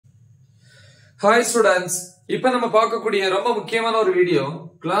Hi students, இப்ப நம்ம பார்க்கக்கூடிய ரொம்ப முக்கியமான ஒரு video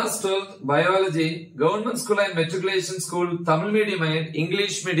class 12th biology government school and matriculation school Tamil medium and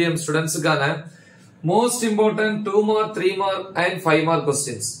English medium studentsக்கான most important 2 mark 3 mark and 5 mark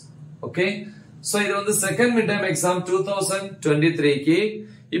questions. Okay, so இது வந்து second midterm exam 2023 க்கு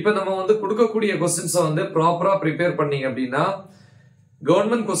இப்ப நம்ம வந்து கொடுக்கக்கூடிய questions வந்து ப்ராப்பரா prepare பண்ணீங்க அப்படினா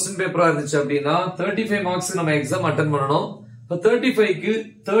government question paper இருந்துச்சு அப்படினா 35 marks நம்ம exam attend பண்ணனும். 35 க்கு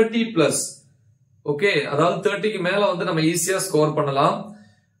 30 plus ஓகே, அதாவது 30 க்கு மேல வந்து நம்ம ஈஸியா ஸ்கோர் பண்ணலாம்.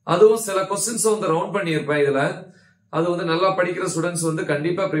 அதுவும் சில क्वेश्चंस வந்து ரவுண்ட் பண்ணி இருப்பேன் இதுல. அது வந்து நல்லா படிக்கிற ஸ்டூடண்ட்ஸ் வந்து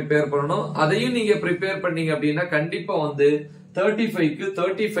கண்டிப்பா ப்ரிப்பேர் பண்ணனும். அதையும் நீங்க ப்ரிப்பேர் பண்ணீங்க அப்படினா கண்டிப்பா வந்து 35 க்கு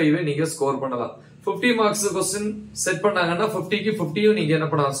 35 நீங்க ஸ்கோர் பண்ணலாம். 50 மார்க்ஸ் क्वेश्चन செட் பண்ணாங்கன்னா 50 க்கு 50யும் நீங்க என்ன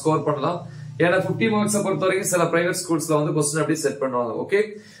பண்ணலாம் ஸ்கோர் பண்ணலாம். ஏன்னா 50 மார்க்ஸ் பொறுத்தவரைக்கும் சில பிரைவேட் ஸ்கூல்ஸ்ல வந்து क्वेश्चन அப்படி செட் பண்ணுவாங்க. ஓகே,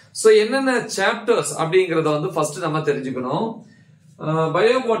 சோ என்னென்ன சாப்டர்ஸ் அப்படிங்கறத வந்து ஃபர்ஸ்ட் நம்ம தெரிஞ்சுக்கணும்.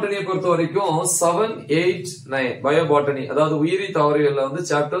 பயோபாட்டனியை பொறுத்த வரைக்கும் 7, 8, 9 பயோபாட்டனி அதாவது உயிரி தாவரவியல்ல வந்து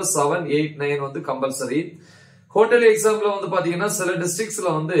சாப்டர் 7, 8, 9 வந்து கம்பல்சரி. ஹோட்டல் எக்ஸாம்ல வந்து பாத்தீங்கன்னா சில டிஸ்ட்ரிக்ட்ஸ்ல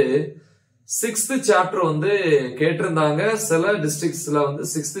வந்து 6th சாப்டர் வந்து கேட்டிருந்தாங்க, சில டிஸ்ட்ரிக்ட்ஸ்ல வந்து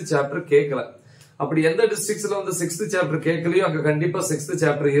 6th சாப்டர் கேட்கல. அப்படி எந்த டிஸ்ட்ரிக்ட்ஸ்ல வந்து 6th சாப்டர் கேட்கலையோ அங்க கண்டிப்பா 6th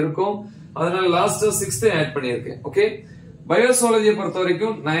சாப்டர் இருக்கும். அதனால லாஸ்ட் 6th ஆட் பண்ணியிருக்கேன். ஓகே, பயோசாலஜியை பொறுத்த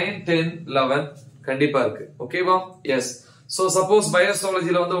வரைக்கும் 9, 10, 11 கண்டிப்பா இருக்கு. ஓகேவா? எஸ். சோ சப்போஸ்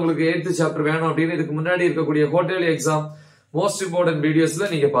பயோசாலஜில வந்து உங்களுக்கு 8th சாப்டர் வேணும் அப்படின்னு இதுக்கு முன்னாடி இருக்கக்கூடிய குவார்டர்லி எக்ஸாம் மோஸ்ட் இம்பார்ட்டன்ட் வீடியோஸ்ல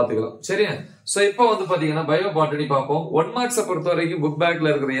நீங்க பாத்துக்கலாம். சரியா? சோ இப்போ வந்து பாத்தீங்கன்னா பயோபாட்டனி பார்ப்போம். 1 மார்க்ஸ் பொறுத்த வரைக்கும் புக்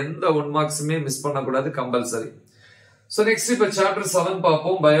பேக்ல இருக்கிற எந்த 1 மார்க்ஸுமே மிஸ் பண்ணக்கூடாது, கம்பல்சரி. சோ நெக்ஸ்ட் இப்ப சாப்டர் 7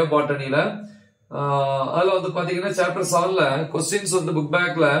 பார்ப்போம் பயோபாட்டனில. அதுல வந்து பாத்தீங்கன்னா சாப்டர் 7ல क्वेश्चंस வந்து புக்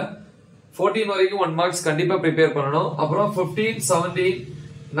பேக்ல 14 வரைக்கும் 1 மார்க்ஸ் கண்டிப்பா ப்ரிப்பேர் பண்ணனும். அப்புறம் 15, 17,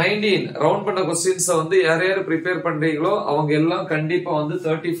 19 ரவுண்ட் பண்ண क्वेश्चंस வந்து யார் யார் ப்ரிப்பேர் பண்றீங்களோ அவங்க எல்லாம் கண்டிப்பா வந்து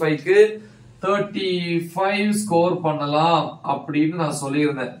 35 க்கு 35 ஸ்கோர் பண்ணலாம் அப்படின்னு நான்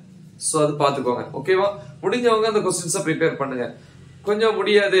சொல்லியிருந்தேன். சோ அது பாத்துக்கோங்க. ஓகேவா? முடிஞ்சவங்க அந்த क्वेश्चंस ப்ரிப்பேர் பண்ணுங்க. கொஞ்சம்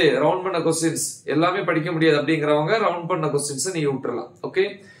முடியாது ரவுண்ட் பண்ண क्वेश्चंस எல்லாமே படிக்க முடியாது அப்படிங்கறவங்க ரவுண்ட் பண்ண क्वेश्चंस நீங்க விட்டுறலாம். ஓகே,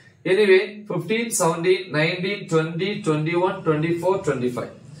 எனிவே 15, 17, 19, 20, 21, 24,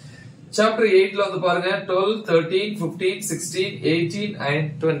 25 Chapter 8 ல வந்து பாருங்க 12, 13, 15, 16, 18 and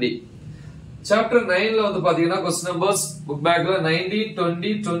 20. Chapter 9 ல வந்து பாத்தீங்கன்னா क्वेश्चन நம்பர்ஸ் புக் பேக்ல 19, 20,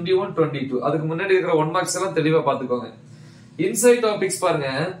 21, 22. அதுக்கு முன்னாடி இருக்கிற 1 மார்க்ஸ் எல்லாம் தெளிவா பாத்துக்கோங்க. இன்சைட் டாபிக்ஸ் பாருங்க.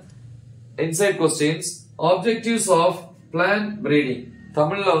 Inside questions objectives of plant breeding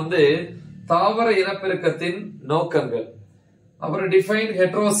தமிழ்ல வந்து தாவர இனப்பெருக்கத்தின் நோக்கங்கள். அப்புறம் டிஃபைன்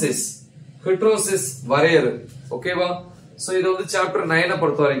ஹெட்ரோசிஸ், ஹெட்ரோசிஸ் வரையறு. ஓகேவா? சோ இது வந்து சாப்டர் 9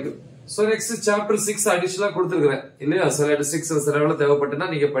 பொறுத்த வரைக்கும். சோ நெக்ஸ்ட் சாப்டர் 6 அடிஷனலா கொடுத்திருக்கேன் இல்லையா? சில டிஸ்ட்ரிக்ட்ஸ்ல சில வேளை தேவைப்பட்டனா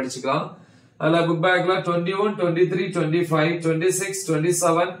நீங்க படிச்சுக்கலாம். அதுல புக் பேக்ல 21, 23, 25, 26,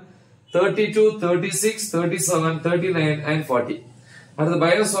 27, 32, 36, 37, 39 and 40. அடுத்து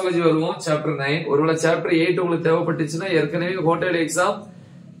பயோசாலஜி வருவோம் சாப்டர் 9. ஒருவேளை சாப்டர் 8 உங்களுக்கு தேவைப்பட்டுச்சுன்னா ஏற்கனவே ஹோட்டல் எக்ஸாம்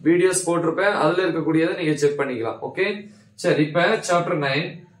வீடியோஸ் போட்டிருப்பேன், அதுல இருக்கக்கூடியதை நீங்க செக் பண்ணிக்கலாம். ஓகே, சரி இப்ப சாப்டர் 9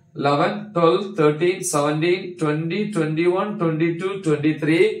 11, 12, 13, 17, 20, 21, 22,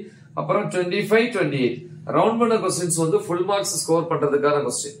 23 அப்புறம் 25, 28 ரவுண்ட் பண்ண क्वेश्चंस வந்து ஃபுல் மார்க்ஸ் ஸ்கோர் பண்றதுக்கான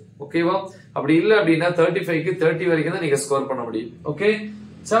क्वेश्चन. ஓகேவா? அப்படி இல்ல அப்படினா 35 க்கு 30 வரைக்கும் தான் நீங்க ஸ்கோர் பண்ண முடியும். ஓகே,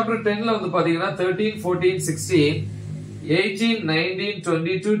 சாப்டர் 10 ல வந்து பாத்தீங்கன்னா 13, 14, 16, 18, 19,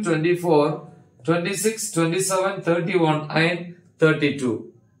 22, 24, 26, 27, 31 and 32.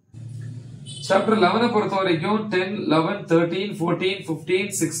 Chapter 11 பொறுத்த வரைக்கும் 10, 11, 13, 14, 15,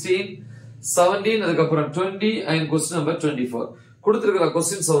 16, 17 அதுக்கப்புறம் 20 and question number 24 கொடுத்திருக்கிற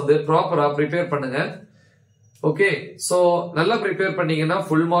क्वेश्चंस வந்து ப்ராப்பரா ப்ரிப்பேர் பண்ணுங்க. ஓகே, சோ நல்லா ப்ரிப்பேர் பண்ணீங்கன்னா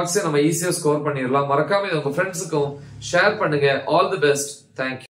ஃபுல் மார்க்ஸ் நம்ம ஈஸியா ஸ்கோர் பண்ணிடலாம். மறக்காம இத உங்க ஃப்ரெண்ட்ஸ்க்கும் ஷேர் பண்ணுங்க. All the best. தேங்க்யூ.